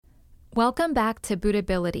Welcome back to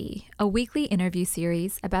Buddhability, a weekly interview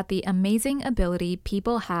series about the amazing ability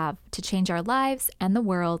people have to change our lives and the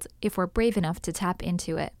world if we're brave enough to tap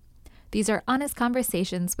into it. These are honest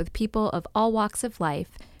conversations with people of all walks of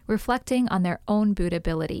life, reflecting on their own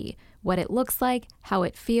Buddhability, what it looks like, how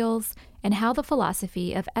it feels, and how the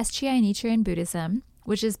philosophy of SGI Nichiren Buddhism,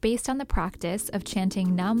 which is based on the practice of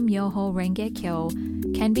chanting Nam Myoho Renge Kyo,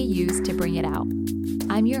 can be used to bring it out.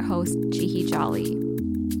 I'm your host, Jihi Jolly.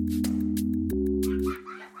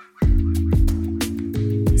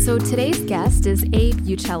 So today's guest is Abe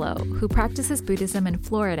Uccello, who practices Buddhism in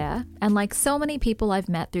Florida, and like so many people I've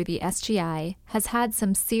met through the SGI, has had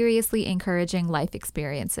some seriously encouraging life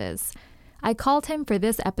experiences. I called him for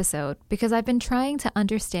this episode because I've been trying to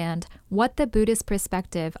understand what the Buddhist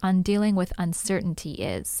perspective on dealing with uncertainty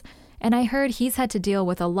is, and I heard he's had to deal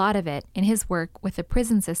with a lot of it in his work with the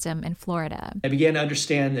prison system in Florida. I began to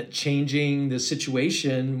understand that changing the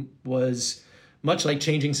situation was much like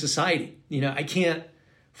changing society. I can't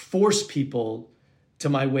force people to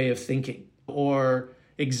my way of thinking or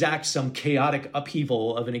exact some chaotic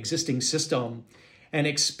upheaval of an existing system and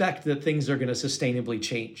expect that things are going to sustainably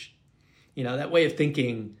change. That way of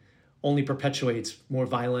thinking only perpetuates more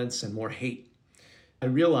violence and more hate. I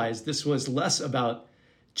realized this was less about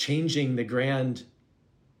changing the grand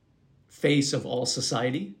face of all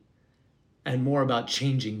society and more about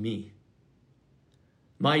changing me.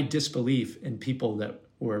 My disbelief in people that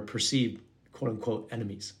were perceived quote unquote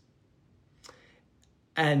enemies,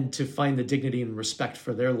 and to find the dignity and respect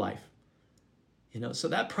for their life. So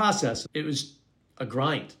that process, it was a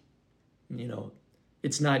grind.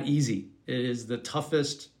 It's not easy. It is the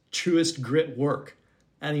toughest, truest grit work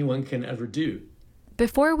anyone can ever do.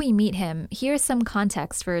 Before we meet him, here's some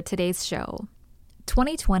context for today's show.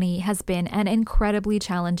 2020 has been an incredibly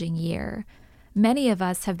challenging year. Many of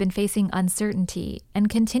us have been facing uncertainty and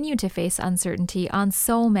continue to face uncertainty on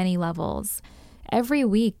so many levels. Every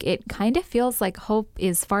week, it kind of feels like hope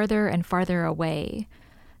is farther and farther away.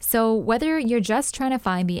 So whether you're just trying to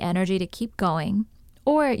find the energy to keep going,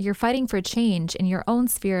 or you're fighting for change in your own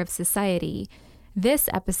sphere of society, this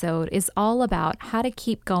episode is all about how to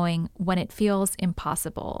keep going when it feels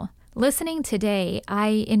impossible. Listening today,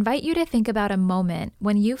 I invite you to think about a moment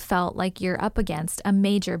when you felt like you're up against a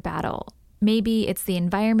major battle. Maybe it's the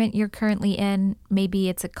environment you're currently in, maybe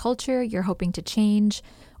it's a culture you're hoping to change,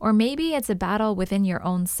 or maybe it's a battle within your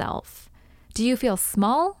own self. Do you feel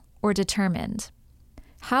small or determined?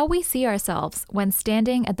 How we see ourselves when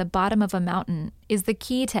standing at the bottom of a mountain is the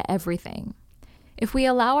key to everything. If we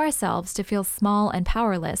allow ourselves to feel small and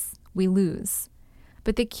powerless, we lose.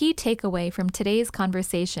 But the key takeaway from today's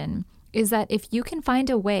conversation is that if you can find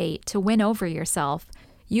a way to win over yourself,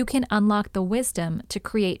 you can unlock the wisdom to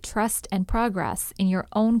create trust and progress in your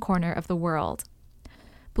own corner of the world.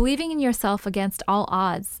 Believing in yourself against all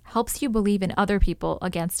odds helps you believe in other people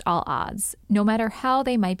against all odds, no matter how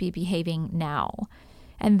they might be behaving now.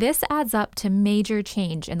 And this adds up to major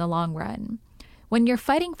change in the long run. When you're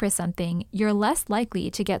fighting for something, you're less likely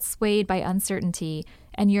to get swayed by uncertainty,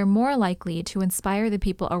 and you're more likely to inspire the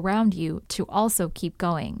people around you to also keep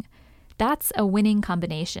going. That's a winning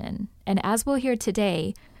combination. And as we'll hear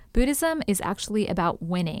today, Buddhism is actually about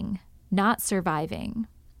winning, not surviving.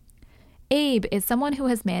 Abe is someone who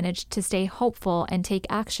has managed to stay hopeful and take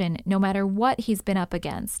action no matter what he's been up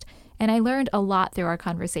against, and I learned a lot through our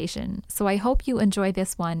conversation, so I hope you enjoy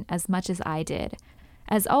this one as much as I did.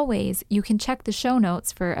 As always, you can check the show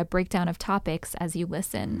notes for a breakdown of topics as you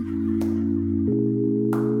listen.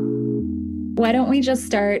 Why don't we just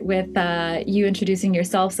start with you introducing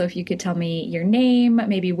yourself, so if you could tell me your name,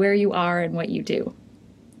 maybe where you are and what you do.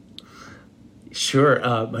 Sure.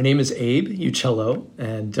 My name is Abe Uccello,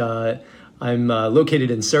 and I'm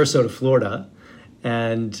located in Sarasota, Florida,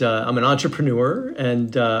 and I'm an entrepreneur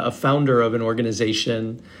and a founder of an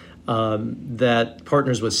organization that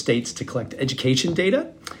partners with states to collect education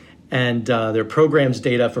data and their programs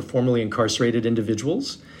data for formerly incarcerated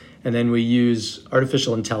individuals. And then we use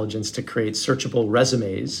artificial intelligence to create searchable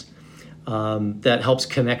resumes that helps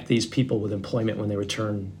connect these people with employment when they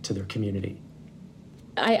return to their community.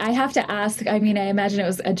 I have to ask, I imagine it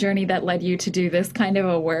was a journey that led you to do this kind of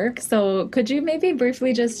a work. So could you maybe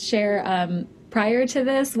briefly just share, prior to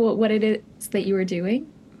this, what it is that you were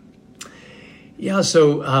doing? Yeah,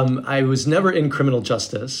 so I was never in criminal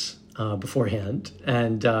justice beforehand,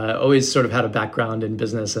 and always sort of had a background in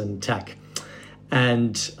business and tech.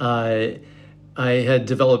 And I had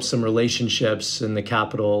developed some relationships in the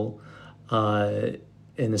capital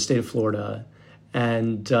in the state of Florida.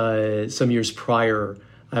 And some years prior,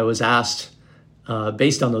 I was asked,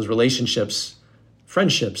 based on those relationships,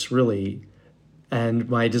 friendships really, and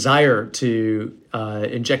my desire to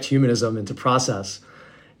inject humanism into process,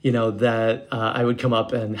 that I would come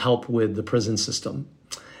up and help with the prison system.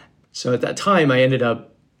 So at that time, I ended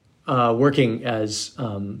up working as,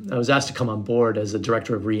 I was asked to come on board as a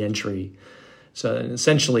director of reentry. So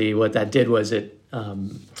essentially what that did was I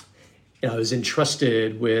was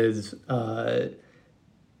entrusted with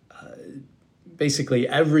basically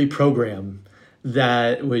every program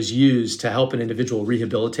that was used to help an individual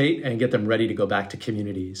rehabilitate and get them ready to go back to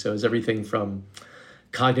community. So it was everything from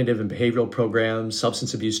cognitive and behavioral programs,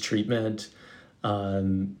 substance abuse treatment,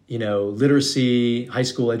 literacy, high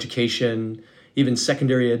school education, even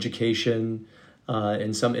secondary education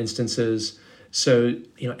in some instances. So,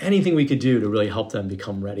 anything we could do to really help them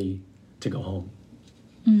become ready to go home.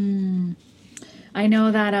 I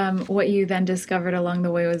know that what you then discovered along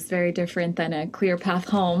the way was very different than a clear path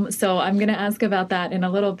home. So I'm going to ask about that in a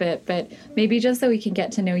little bit, but maybe just so we can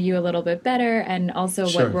get to know you a little bit better and also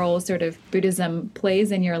Sure. what role sort of Buddhism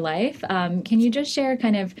plays in your life. Can you just share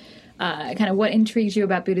kind of what intrigues you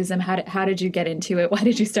about Buddhism? How did you get into it? Why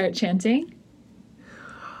did you start chanting?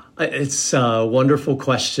 It's a wonderful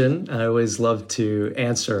question. I always love to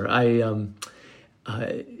answer. It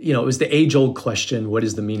was the age-old question, what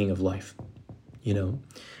is the meaning of life?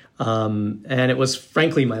 And it was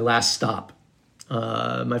frankly my last stop.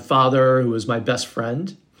 My father, who was my best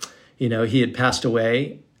friend, he had passed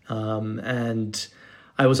away, and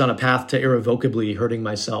I was on a path to irrevocably hurting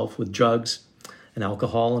myself with drugs and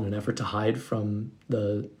alcohol in an effort to hide from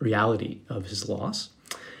the reality of his loss.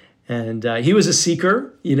 And he was a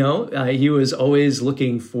seeker, he was always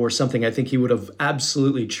looking for something. I think he would have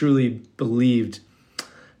absolutely, truly believed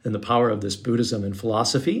in the power of this Buddhism and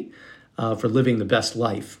philosophy for living the best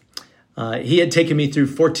life. He had taken me through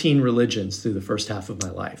 14 religions through the first half of my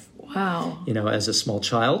life. Wow. As a small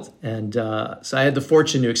child. And so I had the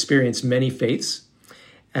fortune to experience many faiths.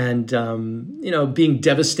 And, being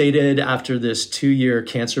devastated after this 2-year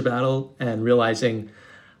cancer battle and realizing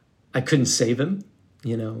I couldn't save him,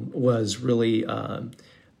 was really, I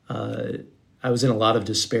was in a lot of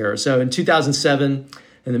despair. So in 2007,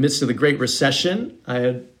 in the midst of the Great Recession, I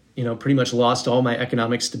had, pretty much lost all my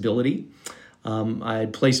economic stability. I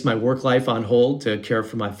had placed my work life on hold to care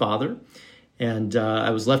for my father. And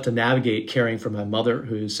I was left to navigate caring for my mother,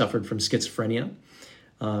 who suffered from schizophrenia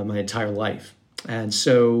my entire life. And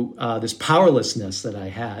so this powerlessness that I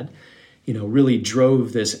had, really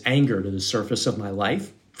drove this anger to the surface of my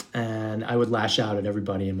life. And I would lash out at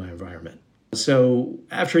everybody in my environment. So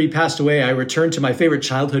after he passed away, I returned to my favorite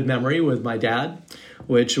childhood memory with my dad,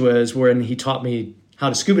 which was when he taught me how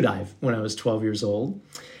to scuba dive when I was 12 years old.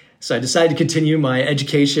 So I decided to continue my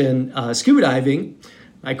education scuba diving.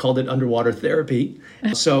 I called it underwater therapy.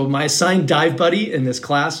 So my assigned dive buddy in this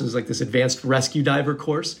class was like this advanced rescue diver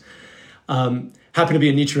course, happened to be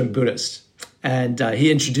a Nichiren Buddhist. And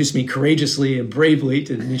he introduced me courageously and bravely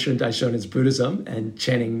to Nichiren Daishonen's Buddhism and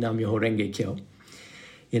chanting Nam-myoho Renge Kyo.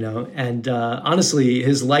 And honestly,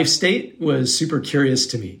 his life state was super curious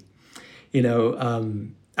to me.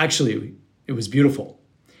 Actually, it was beautiful.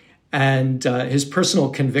 And his personal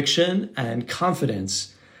conviction and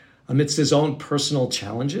confidence amidst his own personal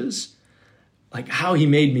challenges, like how he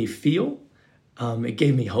made me feel, it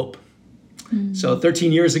gave me hope. Mm-hmm. So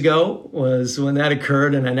 13 years ago was when that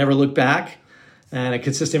occurred, and I never looked back. And a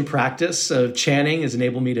consistent practice of chanting has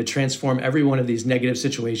enabled me to transform every one of these negative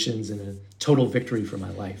situations in a total victory for my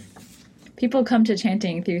life. People come to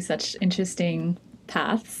chanting through such interesting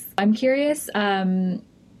paths. I'm curious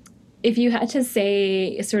if you had to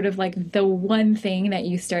say sort of like the one thing that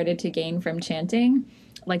you started to gain from chanting,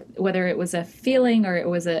 like whether it was a feeling or it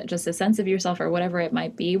was just a sense of yourself or whatever it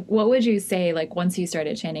might be, what would you say, like once you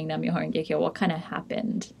started chanting Nam-myoho Renge Kyo, what kind of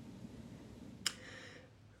happened?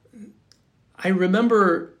 I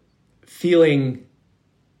remember feeling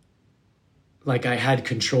like I had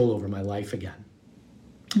control over my life again,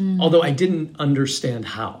 although I didn't understand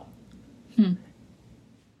how.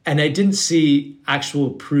 And I didn't see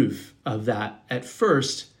actual proof of that at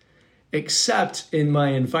first, except in my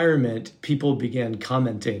environment, people began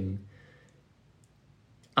commenting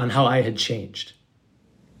on how I had changed.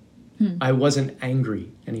 I wasn't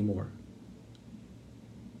angry anymore.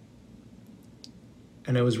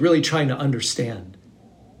 And I was really trying to understand,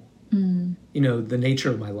 the nature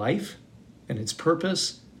of my life and its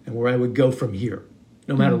purpose and where I would go from here,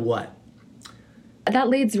 no matter what. That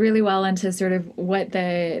leads really well into sort of what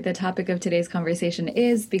the topic of today's conversation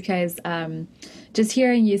is, because just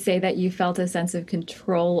hearing you say that you felt a sense of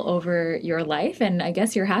control over your life and I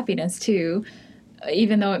guess your happiness too,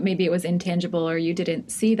 even though maybe it was intangible or you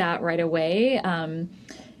didn't see that right away.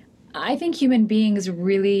 I think human beings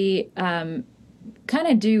really kind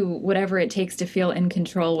of do whatever it takes to feel in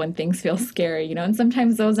control when things feel scary, and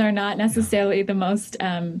sometimes those are not necessarily the most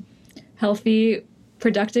healthy,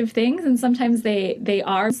 productive things, and sometimes they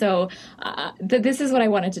are. So this is what I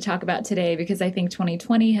wanted to talk about today, because I think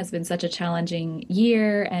 2020 has been such a challenging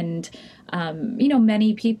year, and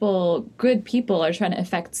many people, good people, are trying to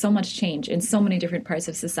affect so much change in so many different parts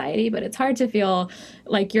of society, but it's hard to feel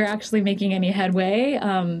like you're actually making any headway.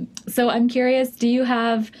 So I'm curious, do you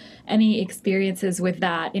have any experiences with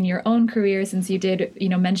that in your own career, since you did,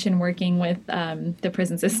 mention working with the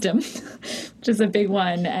prison system, which is a big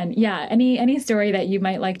one? And any story that you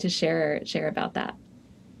might like to share about that?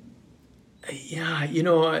 Yeah,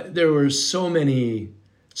 there were so many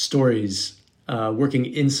stories working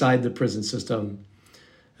inside the prison system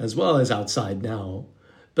as well as outside now.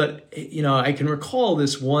 But, I can recall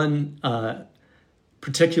this one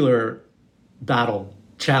particular battle,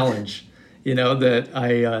 challenge, that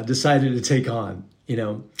I decided to take on.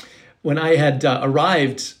 When I had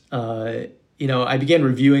arrived, I began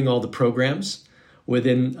reviewing all the programs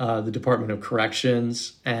within the Department of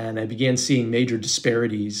Corrections, and I began seeing major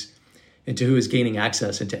disparities into who is gaining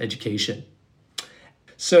access into education.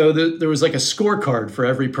 So there was like a scorecard for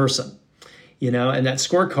every person, and that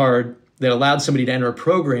scorecard that allowed somebody to enter a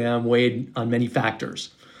program weighed on many factors.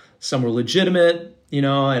 Some were legitimate, and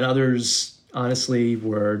others, honestly,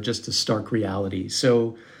 were just a stark reality.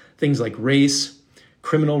 So things like race,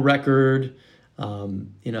 criminal record,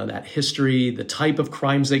 that history, the type of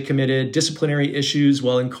crimes they committed, disciplinary issues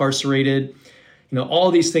while incarcerated,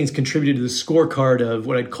 all these things contributed to the scorecard of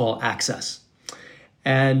what I'd call access.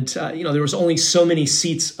 And, there was only so many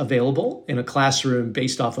seats available in a classroom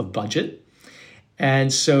based off of budget.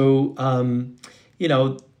 And so,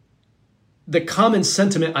 the common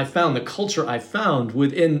sentiment I found, the culture I found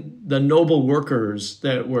within the noble workers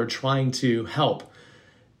that were trying to help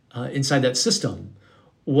inside that system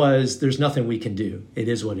was, there's nothing we can do. It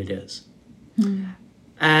is what it is. Mm.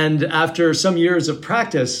 And after some years of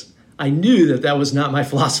practice, I knew that was not my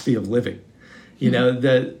philosophy of living.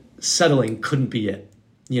 That settling couldn't be it.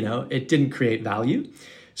 It didn't create value.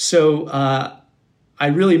 So I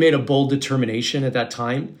really made a bold determination at that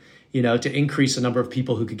time, to increase the number of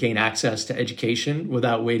people who could gain access to education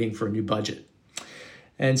without waiting for a new budget.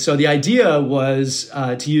 And so the idea was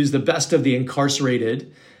to use the best of the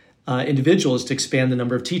incarcerated individuals to expand the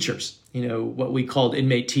number of teachers, what we called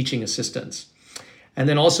inmate teaching assistants, and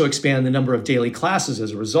then also expand the number of daily classes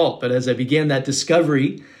as a result. But as I began that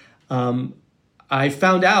discovery, I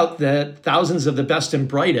found out that thousands of the best and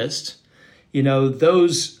brightest,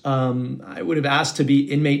 those I would have asked to be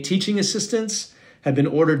inmate teaching assistants, had been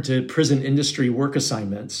ordered to prison industry work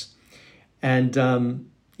assignments. And, a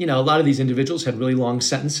lot of these individuals had really long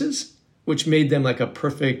sentences, which made them like a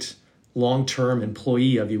perfect long-term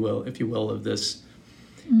employee, if you will, of this,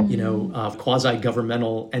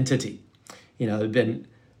 quasi-governmental entity, had been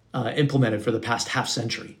implemented for the past half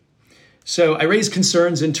century. So I raised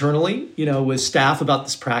concerns internally, with staff about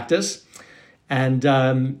this practice. And,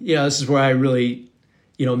 this is where I really,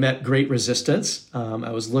 met great resistance.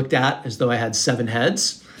 I was looked at as though I had 7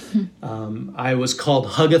 heads. I was called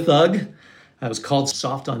hug-a-thug. I was called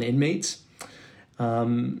soft on inmates.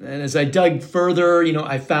 And as I dug further,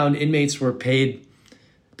 I found inmates were paid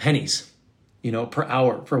pennies, per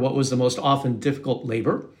hour for what was the most often difficult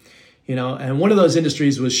labor, and one of those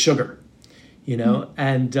industries was sugar,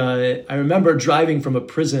 and I remember driving from a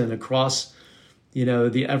prison across,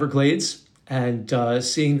 the Everglades and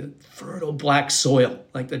seeing fertile black soil,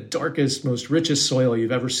 like the darkest, most richest soil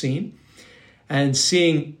you've ever seen, and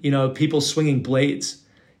seeing, people swinging blades,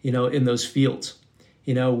 in those fields,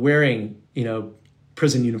 wearing,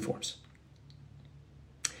 prison uniforms.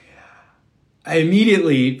 I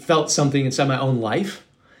immediately felt something inside my own life,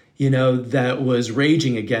 that was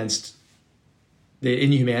raging against the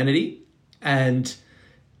inhumanity and,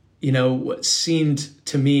 what seemed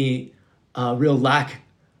to me a real lack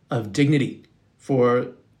of dignity for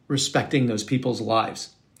respecting those people's lives.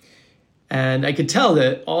 And I could tell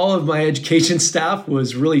that all of my education staff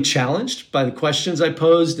was really challenged by the questions I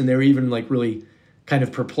posed, and they were even really kind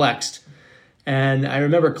of perplexed. And I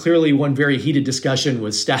remember clearly one very heated discussion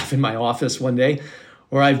with staff in my office one day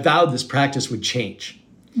where I vowed this practice would change.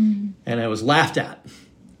 Mm-hmm. And I was laughed at,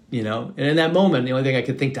 And in that moment, the only thing I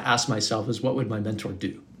could think to ask myself is, what would my mentor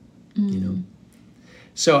do? Mm-hmm.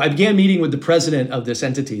 So I began meeting with the president of this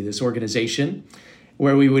entity, this organization,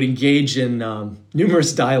 where we would engage in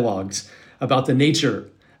numerous dialogues about the nature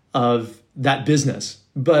of that business.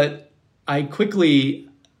 But I quickly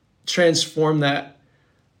transformed that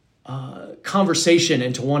conversation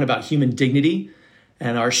into one about human dignity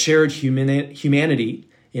and our shared humanity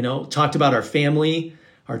talked about our family,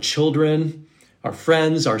 our children, our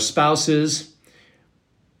friends, our spouses,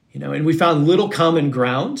 and we found little common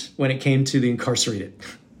ground when it came to the incarcerated.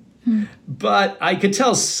 But I could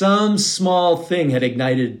tell some small thing had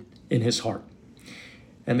ignited in his heart.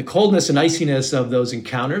 And the coldness and iciness of those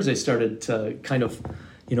encounters, they started to kind of,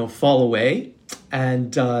 fall away.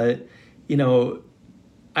 And,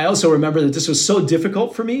 I also remember that this was so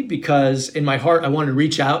difficult for me because in my heart, I wanted to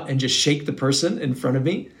reach out and just shake the person in front of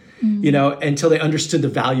me, until they understood the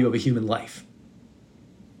value of a human life.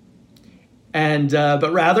 And,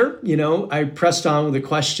 but rather, I pressed on with the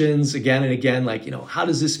questions again and again, like, how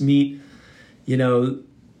does this meet, the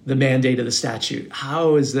mandate of the statute?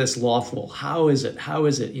 How is this lawful? How is it?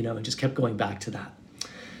 And just kept going back to that.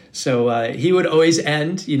 So he would always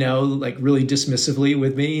end, like really dismissively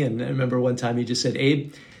with me. And I remember one time he just said,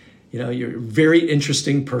 Abe, you're a very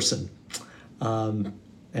interesting person. And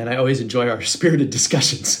I always enjoy our spirited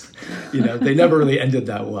discussions. They never really ended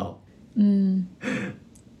that well.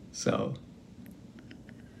 So.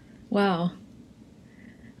 Wow.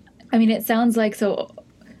 I mean, it sounds like, so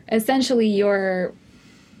essentially you're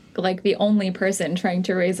like the only person trying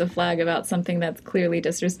to raise a flag about something that's clearly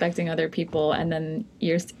disrespecting other people, and then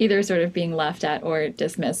you're either sort of being laughed at or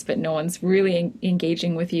dismissed, but no one's really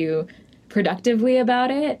engaging with you productively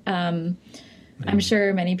about it. I'm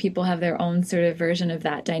sure many people have their own sort of version of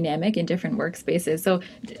that dynamic in different workspaces. So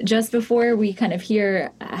just before we kind of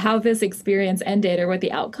hear how this experience ended or what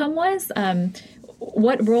the outcome was,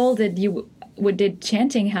 what role did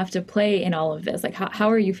chanting have to play in all of this? Like,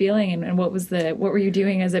 how are you feeling, and what were you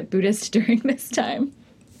doing as a Buddhist during this time?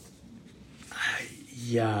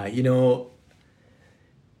 Yeah,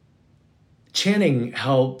 chanting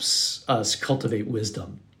helps us cultivate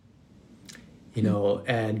wisdom,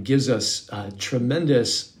 and gives us a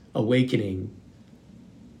tremendous awakening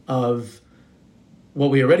of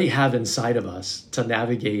what we already have inside of us to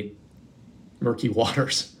navigate murky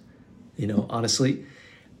waters, honestly.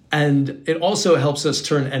 And it also helps us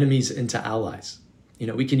turn enemies into allies.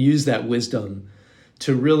 We can use that wisdom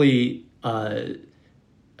to really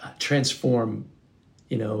transform,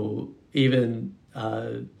 even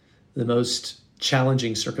the most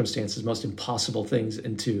challenging circumstances, most impossible things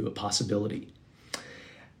into a possibility.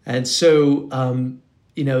 And so,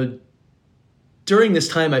 during this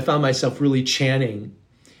time, I found myself really chanting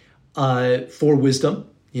for wisdom,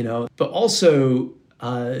 but also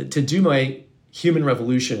to do my human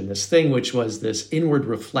revolution, this thing which was this inward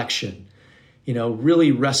reflection,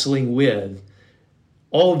 really wrestling with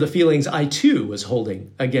all of the feelings I too was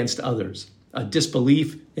holding against others, a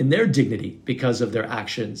disbelief in their dignity because of their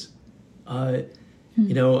actions, a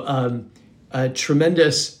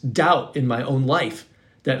tremendous doubt in my own life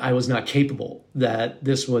that I was not capable, that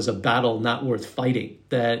this was a battle not worth fighting,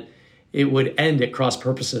 that it would end at cross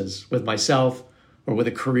purposes with myself or with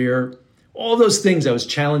a career. All those things I was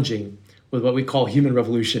challenging with what we call human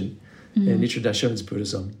revolution in Nichiren Daishonin's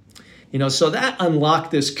Buddhism. So that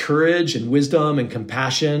unlocked this courage and wisdom and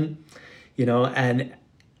compassion, and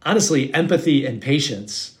honestly, empathy and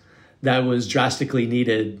patience that was drastically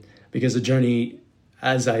needed because the journey,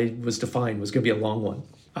 as I was defined, was going to be a long one.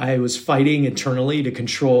 I was fighting internally to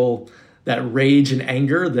control that rage and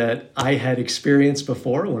anger that I had experienced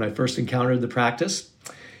before when I first encountered the practice,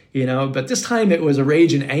 but this time it was a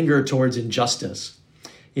rage and anger towards injustice.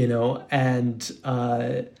 And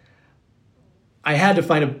I had to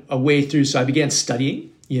find a way through. So I began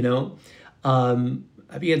studying,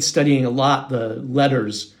 I began studying a lot the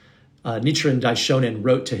letters Nichiren Daishonin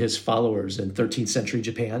wrote to his followers in 13th century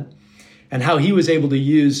Japan, and how he was able to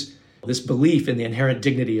use this belief in the inherent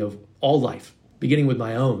dignity of all life, beginning with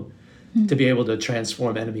my own, to be able to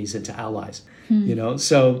transform enemies into allies.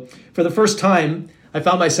 So for the first time, I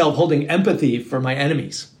found myself holding empathy for my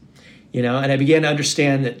enemies. And I began to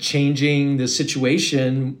understand that changing the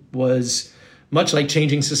situation was much like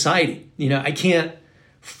changing society. I can't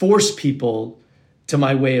force people to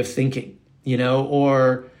my way of thinking,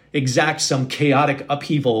 or exact some chaotic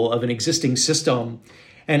upheaval of an existing system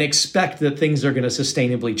and expect that things are going to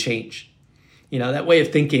sustainably change. That way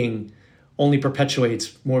of thinking only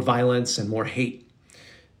perpetuates more violence and more hate.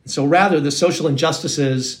 So rather, the social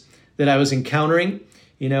injustices that I was encountering,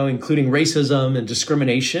 including racism and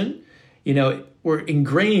discrimination, were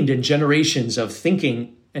ingrained in generations of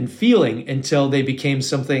thinking and feeling until they became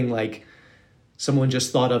something like someone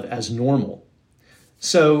just thought of as normal.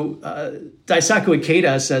 So Daisaku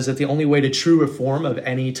Ikeda says that the only way to true reform of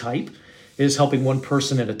any type is helping one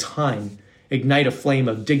person at a time ignite a flame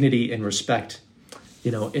of dignity and respect,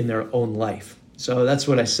 in their own life. So that's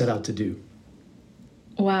what I set out to do.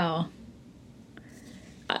 Wow.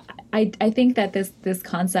 I think that this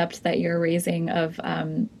concept that you're raising of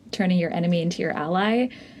turning your enemy into your ally,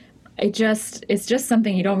 it's just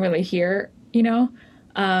something you don't really hear,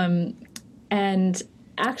 and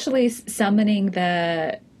actually summoning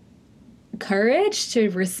the courage to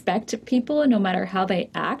respect people no matter how they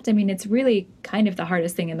act. I mean, it's really kind of the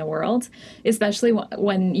hardest thing in the world, especially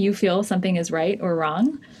when you feel something is right or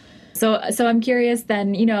wrong. So I'm curious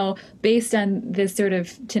then, based on this sort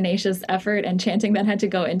of tenacious effort and chanting that had to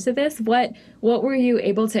go into this, what were you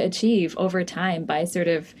able to achieve over time by sort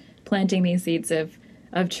of planting these seeds of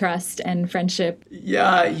trust and friendship?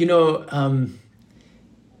 Yeah,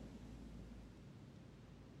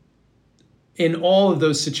 in all of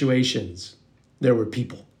those situations, there were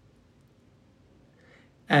people.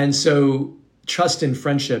 And so trust and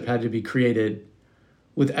friendship had to be created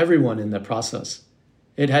with everyone in the process.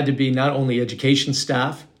 It had to be not only education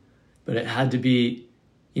staff, but it had to be,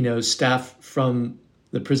 staff from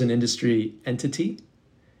the prison industry entity.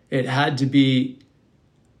 It had to be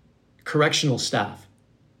correctional staff,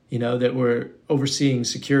 that were overseeing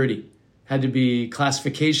security. It had to be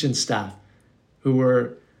classification staff who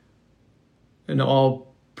were, in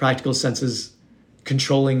all practical senses,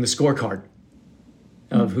 controlling the scorecard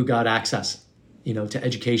of who got access, to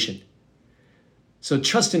education. So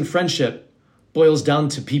trust and friendship boils down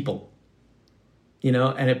to people,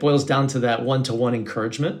 and it boils down to that one-to-one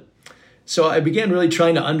encouragement. So I began really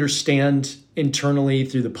trying to understand internally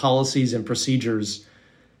through the policies and procedures,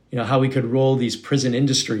 how we could roll these prison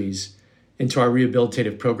industries into our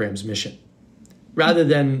rehabilitative program's mission. Rather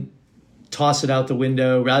than toss it out the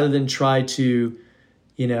window, rather than try to,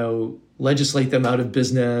 legislate them out of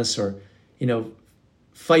business or,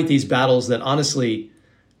 fight these battles that honestly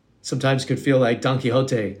sometimes could feel like Don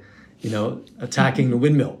Quixote, attacking the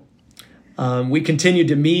windmill. We continued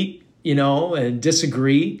to meet, and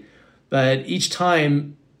disagree, but each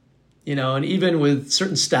time, and even with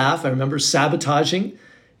certain staff, I remember sabotaging,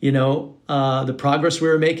 the progress we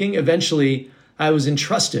were making. Eventually, I was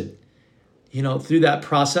entrusted, through that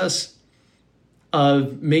process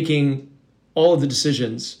of making all of the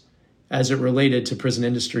decisions as it related to prison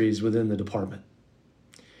industries within the department.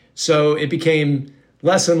 So it became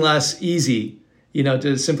less and less easy,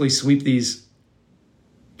 to simply sweep these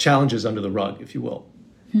challenges under the rug, if you will,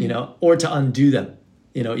 or to undo them,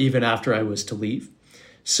 even after I was to leave.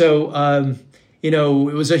 So, it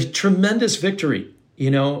was a tremendous victory.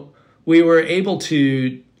 We were able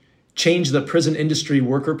to change the prison industry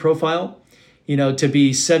worker profile, to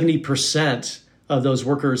be 70% of those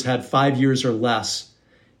workers had 5 years or less,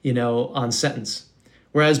 on sentence.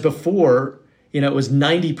 Whereas before, it was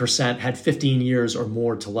 90% had 15 years or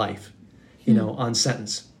more to life, on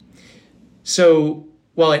sentence. So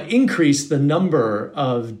while it increased the number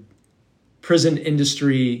of prison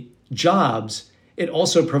industry jobs, it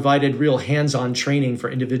also provided real hands-on training for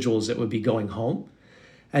individuals that would be going home.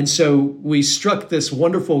 And so we struck this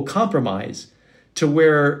wonderful compromise to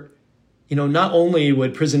where, not only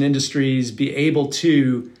would prison industries be able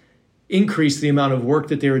to increase the amount of work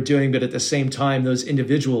that they were doing, but at the same time, those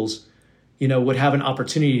individuals, would have an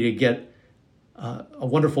opportunity to get a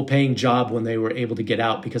wonderful paying job when they were able to get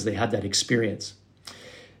out because they had that experience.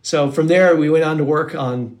 So from there, we went on to work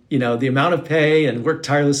on, the amount of pay and work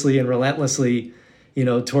tirelessly and relentlessly,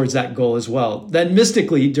 towards that goal as well. Then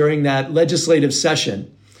mystically, during that legislative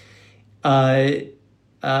session, an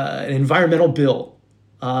environmental bill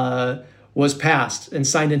was passed and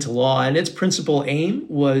signed into law. And its principal aim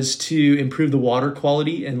was to improve the water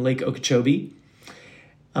quality in Lake Okeechobee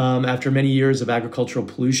after many years of agricultural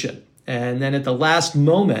pollution. And then at the last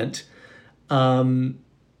moment,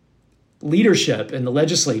 leadership in the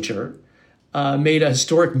legislature made a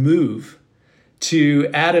historic move to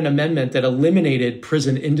add an amendment that eliminated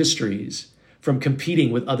prison industries from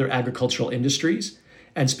competing with other agricultural industries,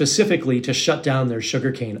 and specifically to shut down their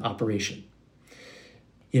sugarcane operation.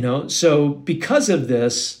 So because of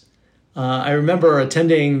this, I remember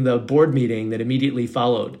attending the board meeting that immediately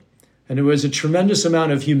followed. And there was a tremendous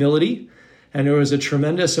amount of humility, and there was a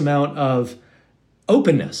tremendous amount of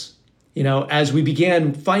openness, as we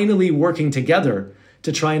began finally working together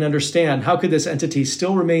to try and understand how could this entity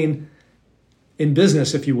still remain in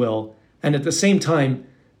business, if you will, and at the same time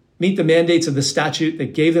meet the mandates of the statute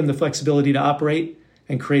that gave them the flexibility to operate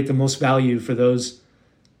and create the most value for those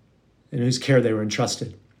in whose care they were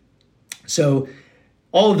entrusted. So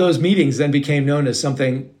all of those meetings then became known as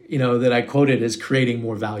something, that I quoted as creating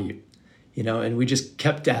more value, and we just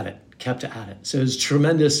kept at it. So it was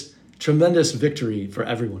tremendous victory for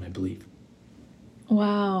everyone, I believe.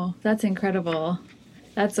 Wow, that's incredible.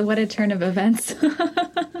 What a turn of events.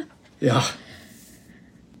 Yeah.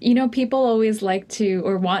 people always like to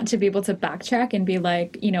or want to be able to backtrack and be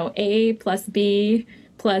like, A plus B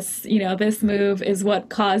plus, this move is what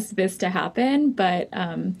caused this to happen. But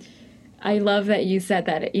I love that you said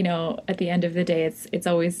that, at the end of the day, it's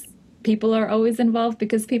always people are always involved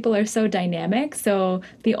because people are so dynamic. So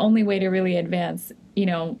the only way to really advance,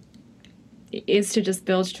 is to just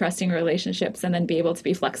build trusting relationships and then be able to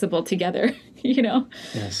be flexible together,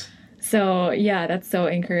 Yes. So yeah, that's so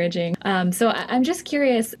encouraging. So I'm just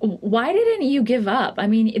curious, why didn't you give up? I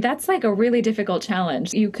mean, that's like a really difficult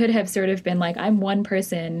challenge. You could have sort of been like, I'm one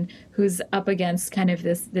person who's up against kind of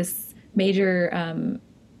this major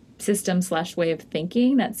system/way of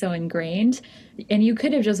thinking that's so ingrained. And you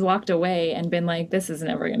could have just walked away and been like, this is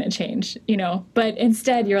never going to change, But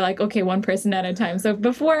instead, you're like, okay, one person at a time. So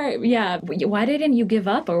before, yeah, why didn't you give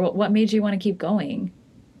up, or what made you want to keep going?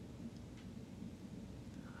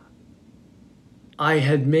 I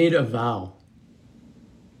had made a vow.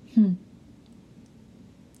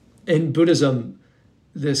 In Buddhism,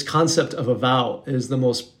 this concept of a vow is the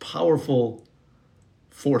most powerful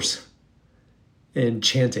force in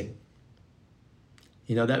chanting.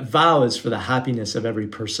 That vow is for the happiness of every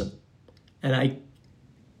person. And I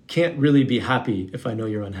can't really be happy if I know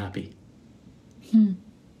you're unhappy.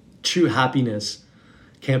 True happiness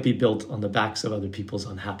can't be built on the backs of other people's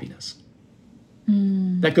unhappiness.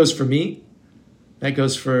 That goes for me. That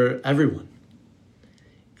goes for everyone.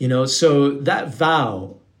 So that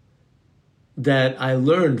vow that I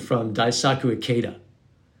learned from Daisaku Ikeda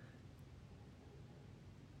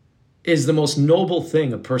is the most noble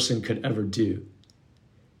thing a person could ever do.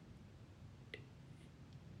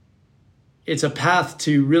 It's a path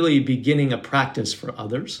to really beginning a practice for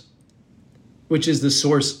others, which is the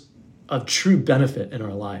source of true benefit in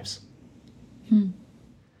our lives.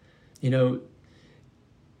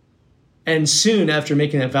 And soon after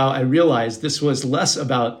making that vow, I realized this was less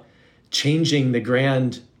about changing the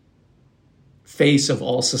grand face of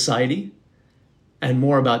all society and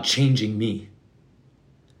more about changing me.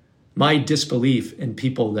 My disbelief in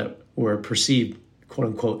people that were perceived, quote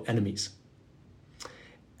unquote, enemies.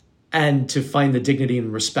 And to find the dignity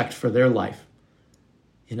and respect for their life.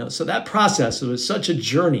 So that process, it was such a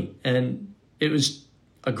journey, and it was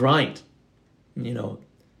a grind.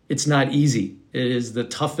 It's not easy. It is the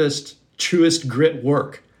toughest, truest grit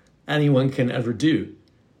work anyone can ever do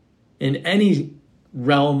in any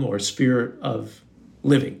realm or sphere of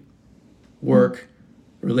living, work,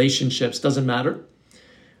 relationships, doesn't matter.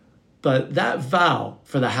 But that vow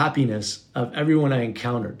for the happiness of everyone I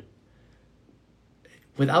encountered,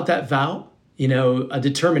 without that vow, a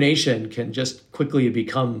determination can just quickly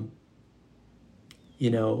become,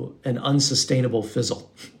 an unsustainable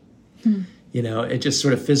fizzle. It just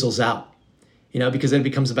sort of fizzles out. Because then it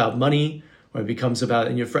becomes about money, or it becomes about,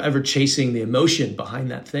 and you're forever chasing the emotion behind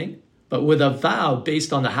that thing. But with a vow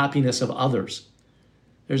based on the happiness of others,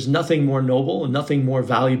 there's nothing more noble and nothing more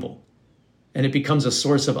valuable. And it becomes a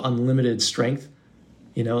source of unlimited strength,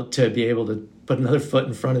 to be able to put another foot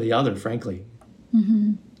in front of the other, frankly.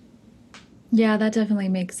 Yeah, that definitely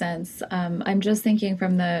makes sense. I'm just thinking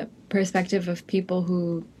from the perspective of people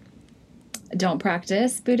who don't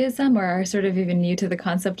practice Buddhism or are sort of even new to the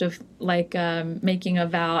concept of like making a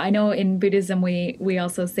vow. I know in Buddhism we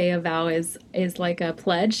also say a vow is like a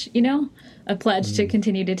pledge, a pledge to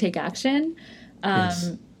continue to take action.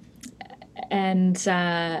 Yes. And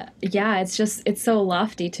it's so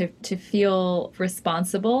lofty to feel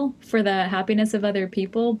responsible for the happiness of other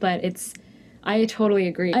people, but I totally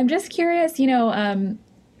agree. I'm just curious,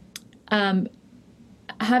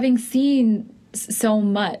 having seen so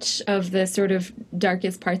much of the sort of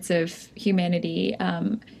darkest parts of humanity,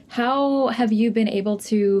 how have you been able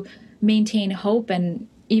to maintain hope and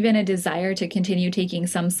even a desire to continue taking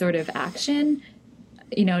some sort of action,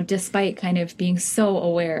 despite kind of being so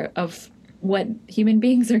aware of what human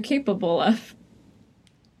beings are capable of?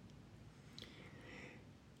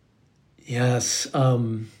 Yes.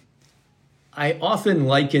 I often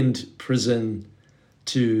likened prison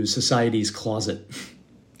to society's closet.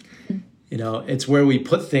 It's where we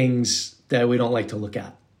put things that we don't like to look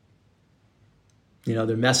at.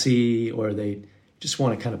 They're messy, or they just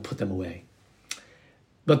want to kind of put them away.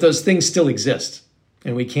 But those things still exist,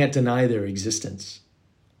 and we can't deny their existence.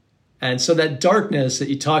 And so that darkness that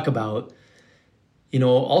you talk about,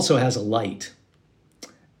 also has a light.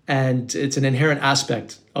 And it's an inherent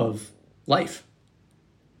aspect of life,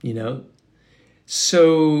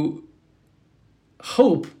 So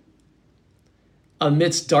hope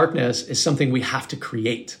amidst darkness is something we have to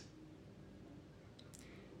create.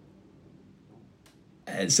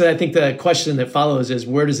 And so I think the question that follows is,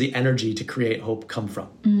 where does the energy to create hope come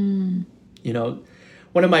from?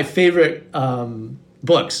 one of my favorite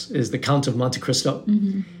books is The Count of Monte Cristo,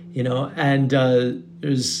 and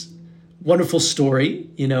there's a wonderful story,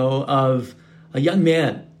 of a young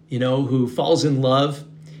man, who falls in love,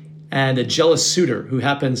 and a jealous suitor who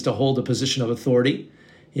happens to hold a position of authority,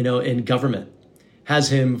 in government,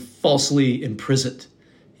 has him falsely imprisoned,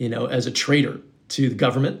 as a traitor to the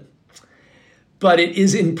government. But it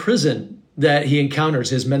is in prison that he encounters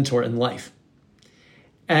his mentor in life.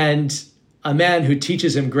 And a man who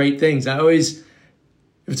teaches him great things. If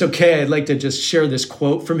it's okay, I'd like to just share this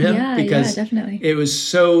quote from him, because definitely. It was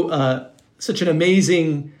such an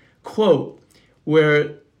amazing quote,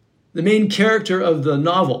 where the main character of the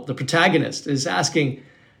novel, the protagonist, is asking,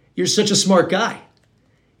 "You're such a smart guy.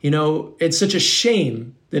 It's such a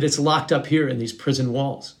shame that it's locked up here in these prison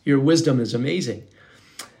walls. Your wisdom is amazing."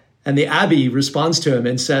 And the abbé responds to him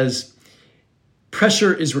and says,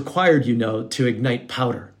 "Pressure is required, to ignite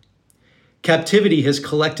powder. Captivity has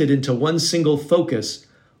collected into one single focus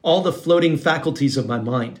all the floating faculties of my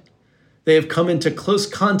mind. They have come into close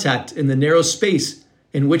contact in the narrow space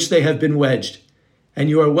in which they have been wedged. And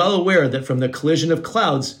you are well aware that from the collision of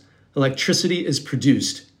clouds, electricity is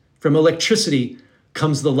produced. From electricity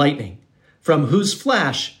comes the lightning, from whose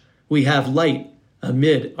flash we have light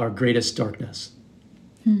amid our greatest darkness."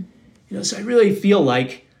 So I really feel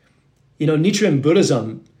like, Nichiren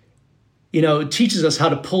Buddhism, teaches us how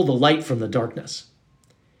to pull the light from the darkness.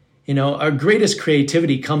 Our greatest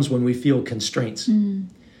creativity comes when we feel constraints.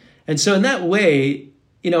 And so in that way,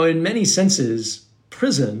 in many senses,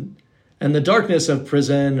 prison and the darkness of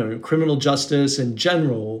prison or criminal justice in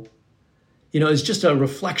general, is just a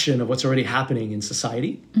reflection of what's already happening in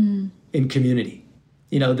society, in community.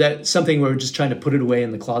 That's something we're just trying to put it away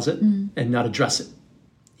in the closet and not address it,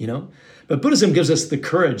 But Buddhism gives us the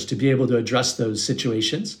courage to be able to address those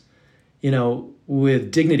situations,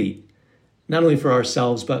 with dignity, not only for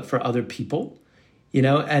ourselves, but for other people,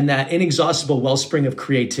 and that inexhaustible wellspring of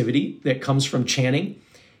creativity that comes from chanting,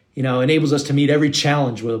 enables us to meet every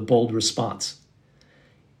challenge with a bold response.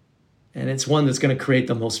 And it's one that's going to create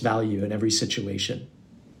the most value in every situation.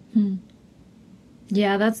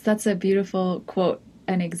 Yeah, that's a beautiful quote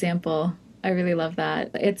and example. I really love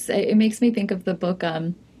that. It makes me think of the book,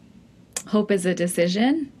 Hope is a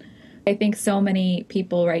Decision. I think so many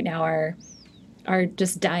people right now are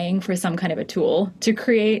just dying for some kind of a tool to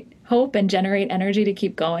create hope and generate energy to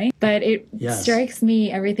keep going. But it strikes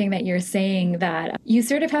me, everything that you're saying, that you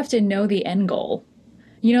sort of have to know the end goal.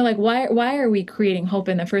 Why are we creating hope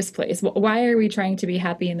in the first place? Why are we trying to be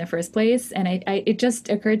happy in the first place? And it just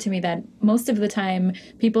occurred to me that most of the time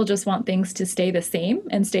people just want things to stay the same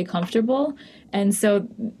and stay comfortable. And so,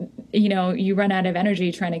 you run out of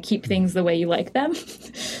energy trying to keep things the way you like them.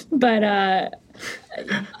 But,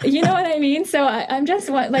 you know what I mean? So I'm just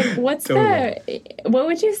what's totally. What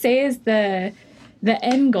would you say is the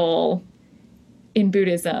end goal in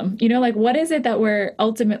Buddhism? What is it that we're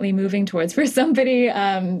ultimately moving towards for somebody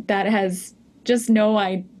that has just no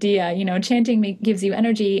idea? Chanting gives you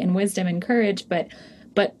energy and wisdom and courage, but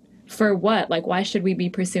for what? Why should we be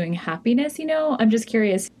pursuing happiness? I'm just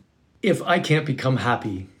curious. If I can't become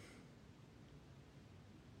happy,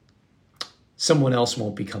 someone else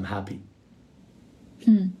won't become happy.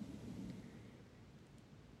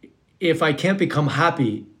 If I can't become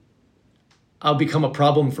happy, I'll become a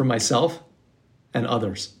problem for myself and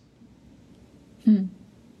others.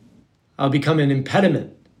 I'll become an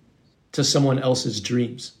impediment to someone else's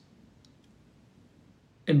dreams.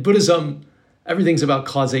 In Buddhism, everything's about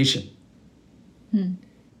causation.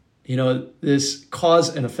 This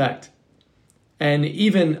cause and effect. And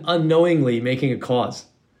even unknowingly making a cause,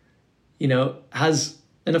 has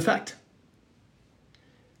an effect.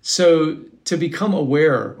 So to become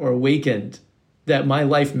aware or awakened that my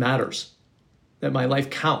life matters, that my life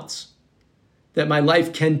counts, that my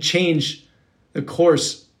life can change the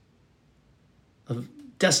course of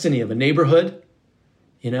destiny of a neighborhood,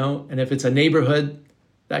 and if it's a neighborhood,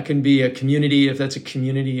 that can be a community. If that's a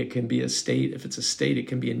community, it can be a state. If it's a state, it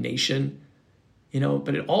can be a nation,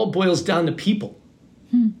 but it all boils down to people,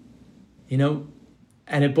 and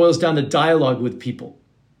it boils down to dialogue with people,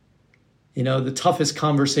 the toughest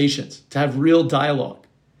conversations, to have real dialogue,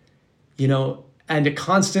 and to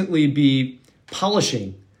constantly be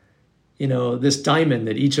polishing this diamond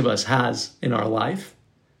that each of us has in our life,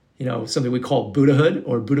 something we call Buddhahood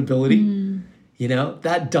or Buddhability.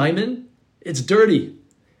 That diamond, it's dirty,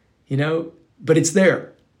 but it's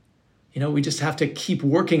there. We just have to keep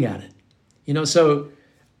working at it. So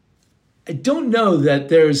I don't know that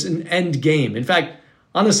there's an end game. In fact,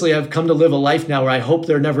 honestly, I've come to live a life now where I hope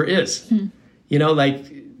there never is.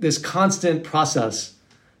 This constant process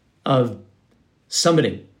of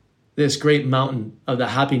summiting this great mountain of the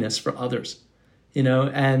happiness for others,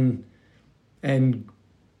 and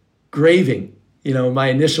graving, my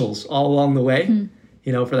initials all along the way,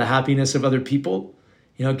 for the happiness of other people.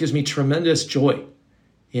 It gives me tremendous joy,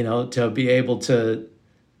 to be able to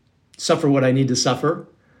suffer what I need to suffer,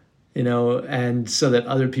 and so that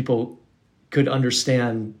other people could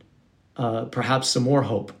understand perhaps some more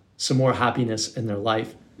hope, some more happiness in their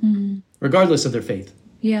life, regardless of their faith.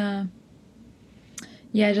 Yeah.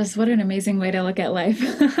 Yeah, just what an amazing way to look at life.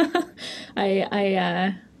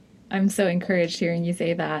 I'm so encouraged hearing you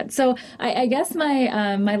say that. So I guess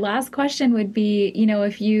my last question would be,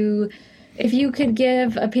 if you could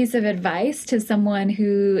give a piece of advice to someone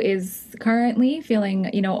who is currently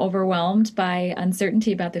feeling, overwhelmed by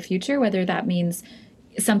uncertainty about the future, whether that means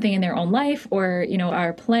something in their own life or,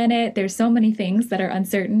 our planet. There's so many things that are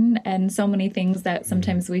uncertain and so many things that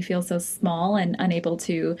sometimes we feel so small and unable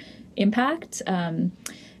to impact.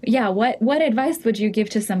 What advice would you give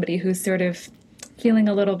to somebody who's sort of feeling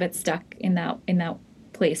a little bit stuck in that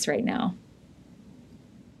place right now?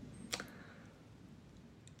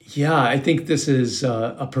 Yeah, I think this is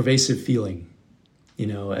a pervasive feeling,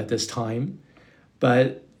 at this time.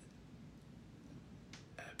 But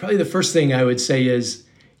probably the first thing I would say is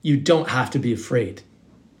you don't have to be afraid.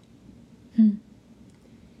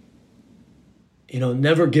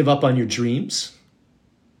 Never give up on your dreams.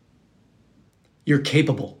 You're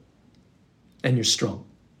capable and you're strong.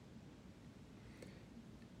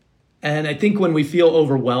 And I think when we feel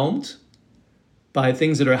overwhelmed by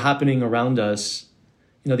things that are happening around us,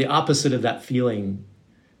 the opposite of that feeling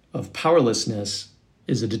of powerlessness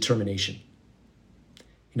is a determination.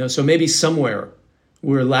 So maybe somewhere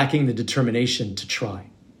we're lacking the determination to try.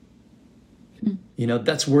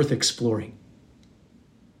 That's worth exploring.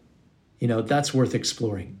 That's worth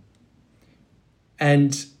exploring.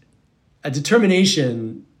 And a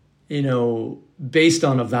determination, based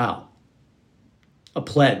on a vow, a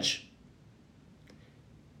pledge,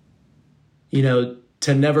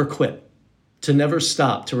 to never quit, to never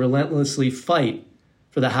stop, to relentlessly fight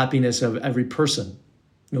for the happiness of every person,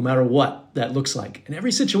 no matter what that looks like. And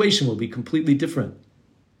every situation will be completely different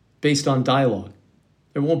based on dialogue.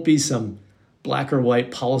 There won't be some black or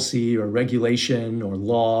white policy or regulation or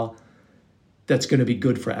law that's going to be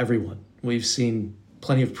good for everyone. We've seen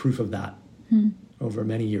plenty of proof of that over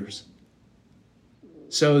many years.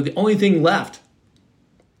 So the only thing left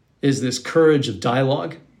is this courage of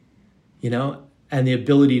dialogue, and the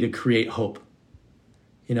ability to create hope.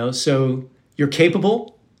 So you're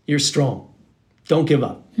capable, you're strong. Don't give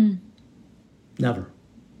up. Never.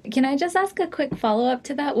 Can I just ask a quick follow-up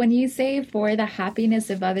to that? When you say for the happiness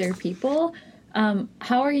of other people,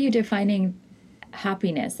 how are you defining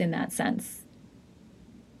happiness in that sense?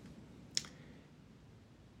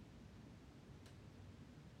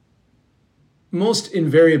 Most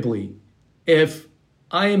invariably, if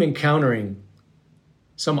I am encountering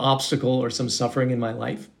some obstacle or some suffering in my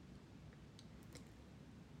life,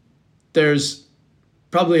 there's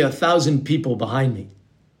probably 1,000 people behind me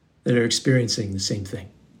that are experiencing the same thing.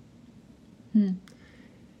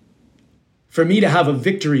 For me to have a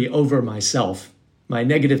victory over myself, my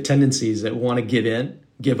negative tendencies that want to give in,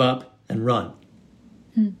 give up, and run,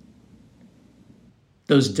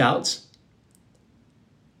 those doubts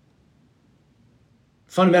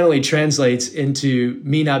fundamentally translates into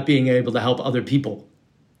me not being able to help other people,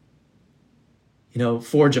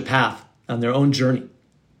 forge a path on their own journey.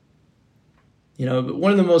 But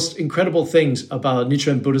one of the most incredible things about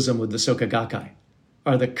Nichiren Buddhism with the Soka Gakkai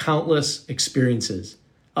are the countless experiences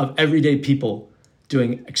of everyday people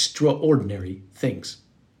doing extraordinary things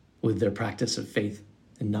with their practice of faith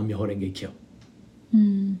in Nam-myoho Renge Kyo.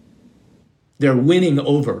 They're winning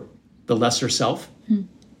over the lesser self,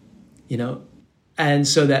 and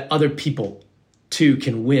so that other people too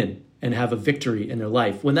can win and have a victory in their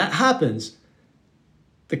life. When that happens,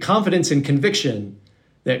 the confidence and conviction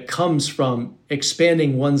that comes from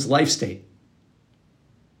expanding one's life state,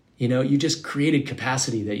 you just created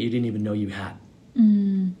capacity that you didn't even know you had.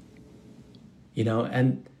 And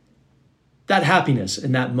that happiness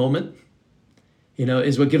in that moment,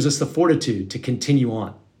 is what gives us the fortitude to continue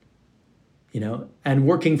on, and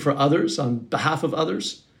working for others on behalf of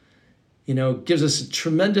others, gives us a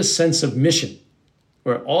tremendous sense of mission,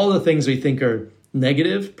 where all the things we think are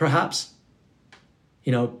negative, perhaps,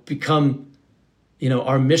 become,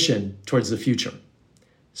 our mission towards the future.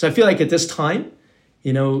 So I feel like at this time,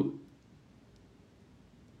 the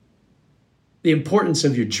importance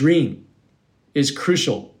of your dream is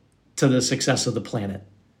crucial to the success of the planet,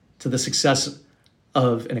 to the success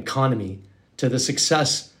of an economy, to the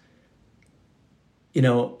success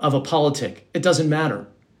of a politic. It doesn't matter.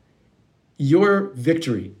 Your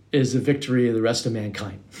victory is the victory of the rest of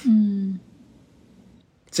mankind.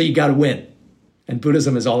 So you got to win. And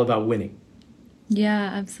Buddhism is all about winning.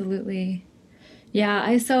 Yeah, absolutely. Yeah,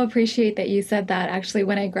 I so appreciate that you said that. Actually,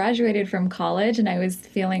 when I graduated from college and I was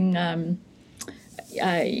feeling,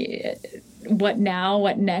 what now,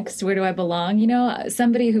 what next, where do I belong?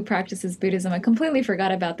 Somebody who practices Buddhism, I completely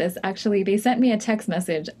forgot about this. Actually, they sent me a text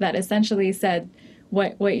message that essentially said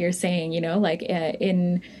what you're saying, like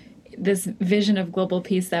in this vision of global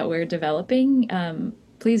peace that we're developing,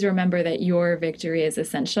 please remember that your victory is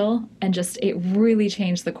essential. And just it really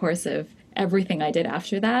changed the course of everything I did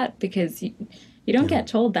after that, because you don't get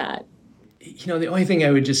told that. The only thing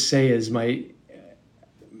I would just say is my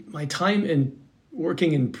time in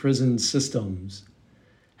working in prison systems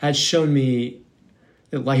has shown me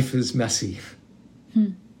that life is messy.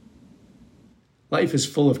 Life is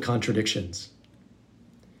full of contradictions.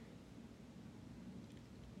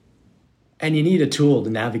 And you need a tool to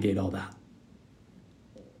navigate all that.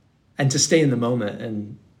 And to stay in the moment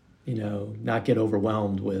and, not get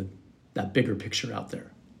overwhelmed with that bigger picture out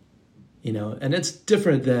there. And it's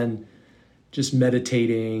different than just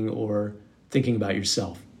meditating or thinking about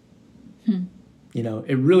yourself.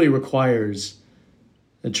 It really requires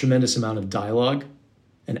a tremendous amount of dialogue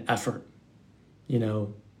and effort,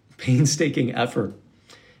 painstaking effort,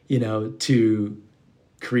 to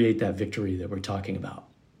create that victory that we're talking about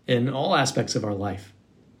in all aspects of our life.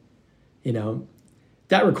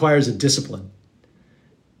 That requires a discipline.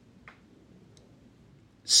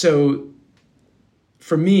 So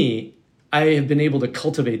for me, I have been able to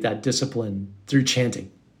cultivate that discipline through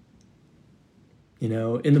chanting.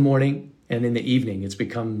 In the morning and in the evening, it's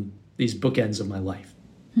become these bookends of my life.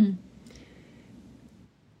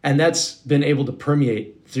 And that's been able to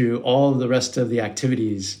permeate through all the rest of the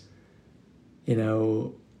activities,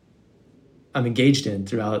 I'm engaged in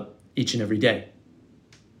throughout each and every day.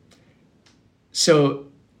 So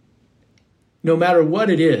no matter what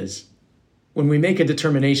it is, when we make a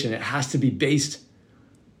determination, it has to be based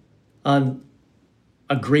on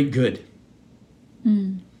a great good.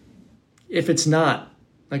 If it's not,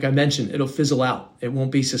 like I mentioned, it'll fizzle out. It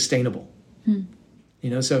won't be sustainable.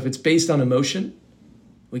 So if it's based on emotion,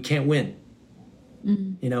 we can't win.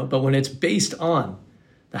 But when it's based on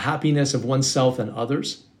the happiness of oneself and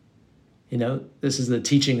others, this is the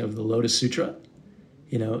teaching of the Lotus Sutra.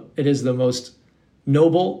 It is the most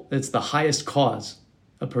noble, it's the highest cause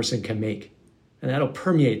a person can make. And that'll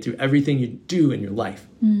permeate through everything you do in your life,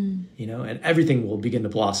 and everything will begin to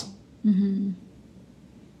blossom.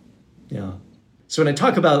 Yeah. So when I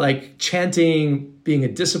talk about like chanting being a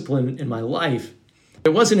discipline in my life, it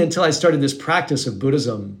wasn't until I started this practice of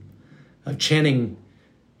Buddhism, of chanting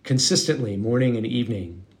consistently morning and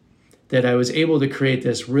evening, that I was able to create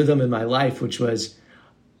this rhythm in my life, which was,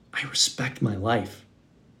 I respect my life.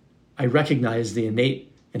 I recognize the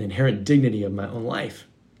innate and inherent dignity of my own life.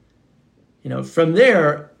 From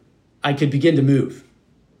there, I could begin to move.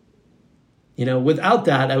 Without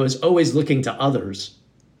that, I was always looking to others,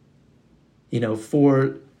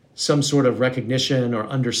 for some sort of recognition or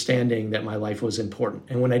understanding that my life was important.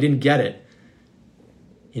 And when I didn't get it,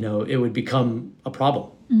 it would become a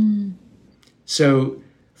problem. So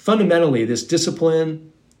fundamentally, this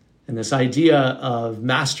discipline and this idea of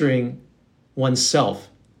mastering oneself,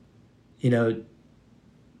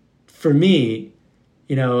 for me,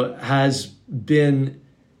 has been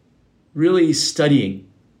really studying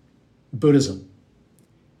Buddhism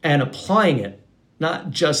and applying it, not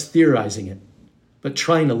just theorizing it, but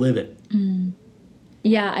trying to live it.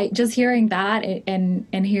 Yeah, just hearing that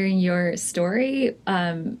and hearing your story,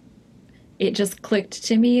 it just clicked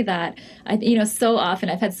to me that, so often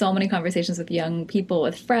I've had so many conversations with young people,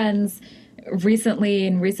 with friends recently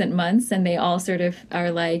in recent months, and they all sort of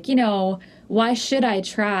are like, why should I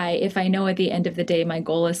try if I know at the end of the day my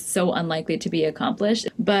goal is so unlikely to be accomplished?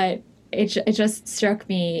 But it just struck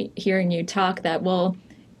me hearing you talk that, well,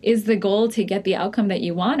 is the goal to get the outcome that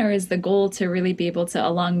you want, or is the goal to really be able to,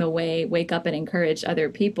 along the way, wake up and encourage other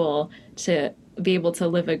people to be able to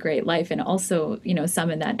live a great life and also,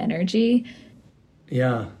 summon that energy?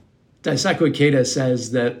 Yeah. Daisaku Ikeda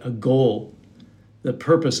says that a goal, the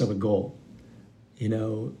purpose of a goal,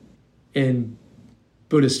 in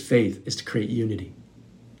Buddhist faith is to create unity.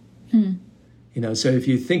 So if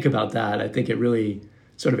you think about that, I think it really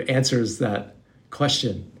sort of answers that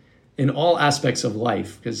question in all aspects of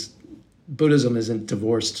life, because Buddhism isn't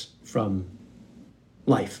divorced from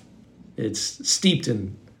life. It's steeped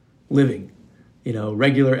in living,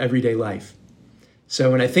 regular everyday life.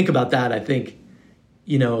 So when I think about that, I think,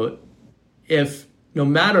 if no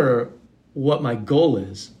matter what my goal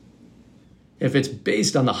is, if it's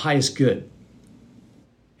based on the highest good,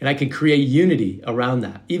 and I can create unity around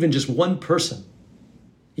that, even just one person,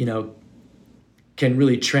 can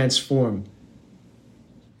really transform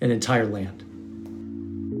an entire land.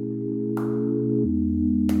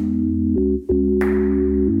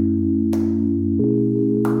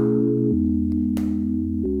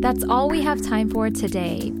 That's all we have time for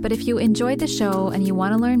today, but if you enjoyed the show and you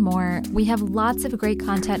want to learn more, we have lots of great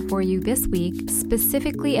content for you this week,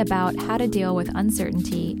 specifically about how to deal with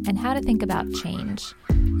uncertainty and how to think about change.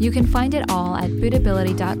 You can find it all at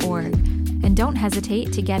bootability.org, and don't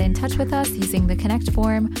hesitate to get in touch with us using the Connect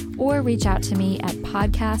form or reach out to me at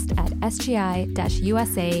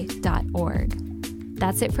podcast@sgi-usa.org.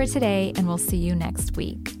 That's it for today, and we'll see you next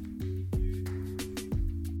week.